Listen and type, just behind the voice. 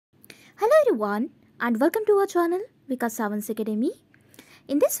Hello everyone and welcome to our channel Vikas Savans Academy.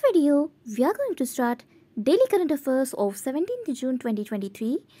 In this video, we are going to start daily current affairs of 17th June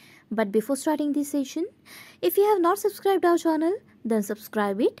 2023. But before starting this session, if you have not subscribed our channel, then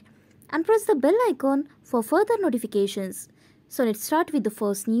subscribe it and press the bell icon for further notifications. So let's start with the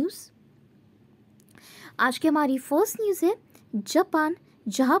first news. आज की हमारी first news है Japan,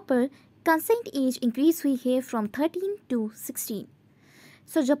 जहां पर consent as increase हुई है from 13 to 16.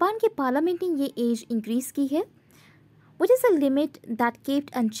 So Japan के parliament ने ये एज इंक्रीज की है, which is a limit that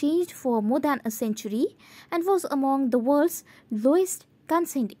kept unchanged for more than a century and was among the world's lowest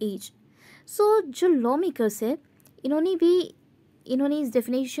consent age. So जो law makers है इन्होंने इस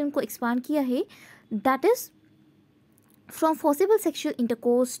डेफिनेशन को एक्सपांड किया है, that is from फॉर्सिबल sexual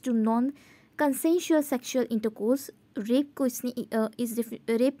intercourse to non consensual sexual intercourse. Rape को इसने इस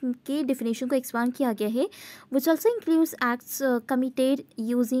रेप के डेफिनेशन को एक्सपांड किया गया है, which also includes acts committed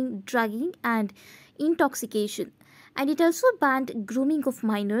using ड्रगिंग and intoxication, and it also band grooming of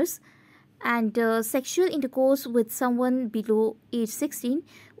minors and sexual intercourse with someone below as 16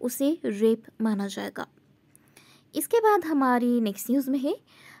 उसे rape माना जाएगा. इसके बाद हमारी नेक्स्ट न्यूज़ में है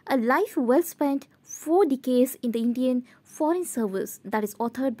a life well spent 4 decades in the Indian Foreign Service, that is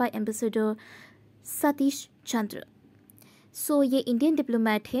authored by Ambassador Satish Chandra. सो ये Indian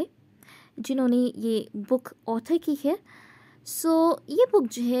diplomat है जिन्होंने ये बुक ऑथर की है. सो ये बुक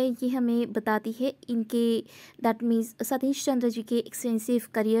जो है ये हमें बताती है इनके दैट मीन्स सतीश चंद्र जी के एक्सटेंसिव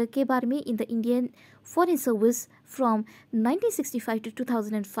करियर के बारे में in the Indian foreign service from 1965 to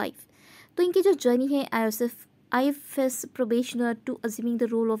 2005. तो इनकी जो जर्नी है IFS probationer to assuming the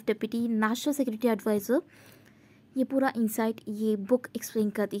role of deputy national security adviser, ये पूरा इंसाइट ये बुक एक्सप्लेन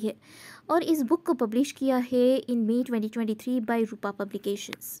करती है. और इस बुक को पब्लिश किया है इन मई 2023 बाय रूपा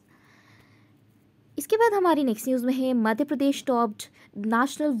पब्लिकेशंस. इसके बाद हमारी नेक्स्ट न्यूज़ में है Madhya Pradesh topped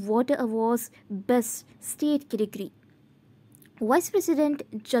national water awards best state category. Vice president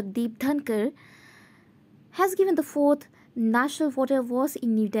Jagdeep धनकर has given the 4th National Water Awards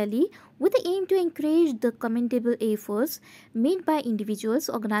in New Delhi with the aim to encourage the commendable efforts made by individuals,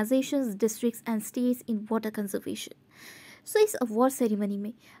 organizations, districts and states in water conservation. So इस award ceremony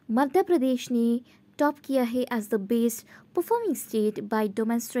में मध्य प्रदेश ने top किया है as the best performing state by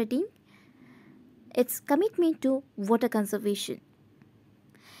demonstrating it's commitment to water conservation.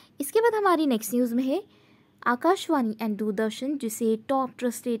 इसके बाद हमारी next news में है आकाशवाणी एंड दूरदर्शन, जिसे top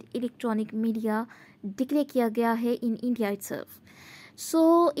trusted electronic media declare किया गया है in India itself.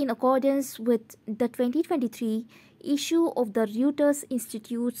 So in accordance with the 2023 issue of the Reuters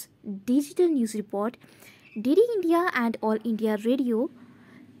institutes digital news report, DD India and all India radio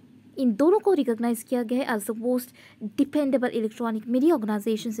इन दोनों को रिकॉग्नाइज किया गया है as the most dependable electronic media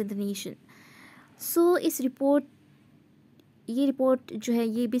organisations in the nation. सो ये report जो है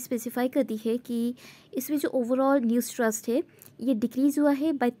ये भी स्पेसिफाई करती है कि इसमें जो ओवरऑल न्यूज़ ट्रस्ट है ये डिक्रीज़ हुआ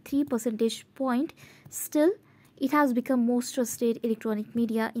है bye 3 percentage point. Still it has become most trusted electronic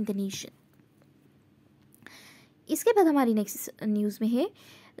media in the nation. इसके बाद हमारी नेक्स्ट न्यूज़ में है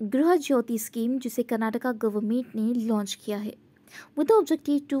गृह ज्योति स्कीम, जिसे कर्नाटका गवर्नमेंट ने लॉन्च किया है with the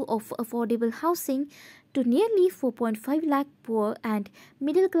objective to offer affordable housing to nearly 4.5 lakh poor and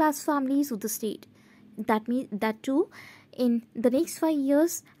middle class families of the state. That means that too in the next 5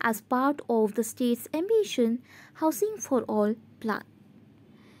 years as part of the state's ambition housing for all plan.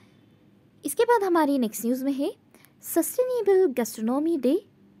 इसके बाद हमारी next news में है sustainable gastronomy day.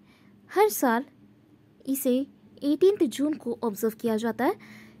 हर साल इसे 18 जून को observe किया जाता है,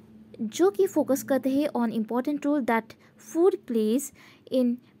 जो कि फोकस करते हैं on important role that food plays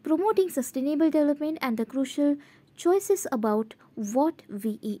in promoting sustainable development and the crucial choices about what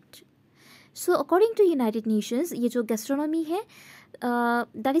we eat. So according to United Nations ये जो गैस्ट्रोनॉमी है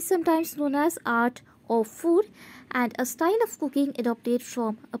that is sometimes known as art of food and a style of cooking adopted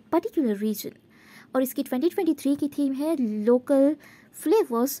from a particular reason. और इसकी 2023 की theme है local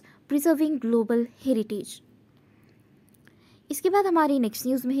flavours preserving global heritage. इसके बाद हमारी नेक्स्ट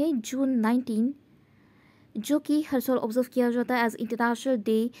न्यूज़ में है जून 19, जो कि हर साल ऑब्जर्व किया जाता है as international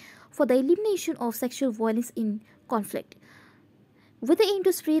day for the elimination of sexual violence in conflict with the aim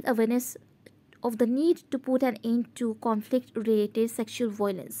to spread awareness of the need to put an end to conflict related sexual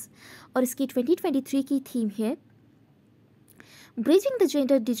violence. और इसकी 2023 की थीम है Bridging the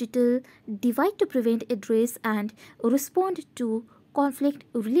Gender Digital Divide to Prevent, Address and Respond to Conflict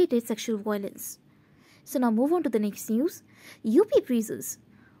Related Sexual Violence. So now move on to the next news. UP prisons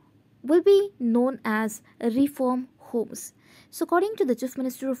will be known as reform homes. So according to the Chief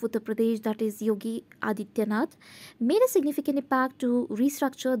Minister of Uttar Pradesh, that is Yogi Adityanath, made a significant impact to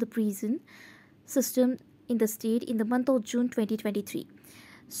restructure the prison system in the state in the month of June 2023.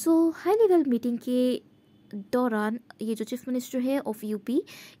 So high level meeting के दौरान ये जो chief minister है of UP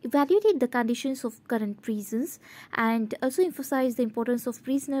evaluated the conditions of current prisons and also emphasise the importance of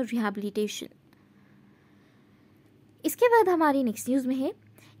prisoner rehabilitation. इसके बाद हमारी next news में है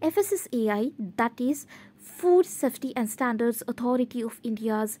FSSAI, that is food safety and standards authority of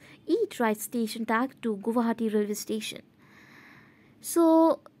India's eat right station tag to Guwahati railway station. सो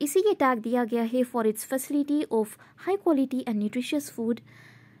इसी ये tag दिया गया है for its facility of high quality and nutritious food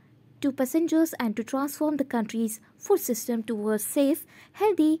to passengers and to transform the country's food system towards safe,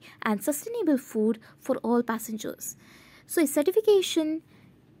 healthy and sustainable food for all passengers. So इस certification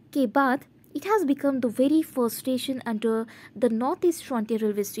के बाद it has become the very first station under the North East Frontier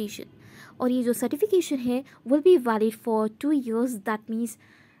Railway Station. और ये जो certification है will be valid for 2 years. That means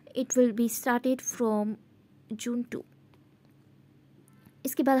it will be started from June 2.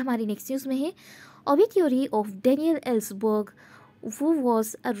 इसके बाद हमारी नेक्स्ट न्यूज़ में है obituary of Daniel Ellsberg, who was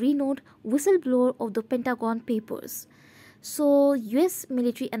a renowned whistleblower of the Pentagon Papers. So, US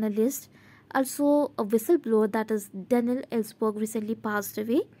military analyst, also a whistleblower, that is Daniel Ellsberg, recently passed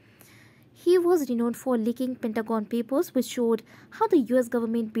away. He was renowned for leaking Pentagon Papers, which showed how the US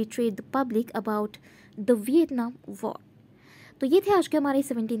government betrayed the public about the Vietnam War. तो ये थे आज के हमारे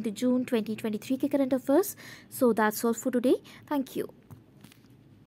 17 जून 2023 के current affairs. So that's all for today. Thank you.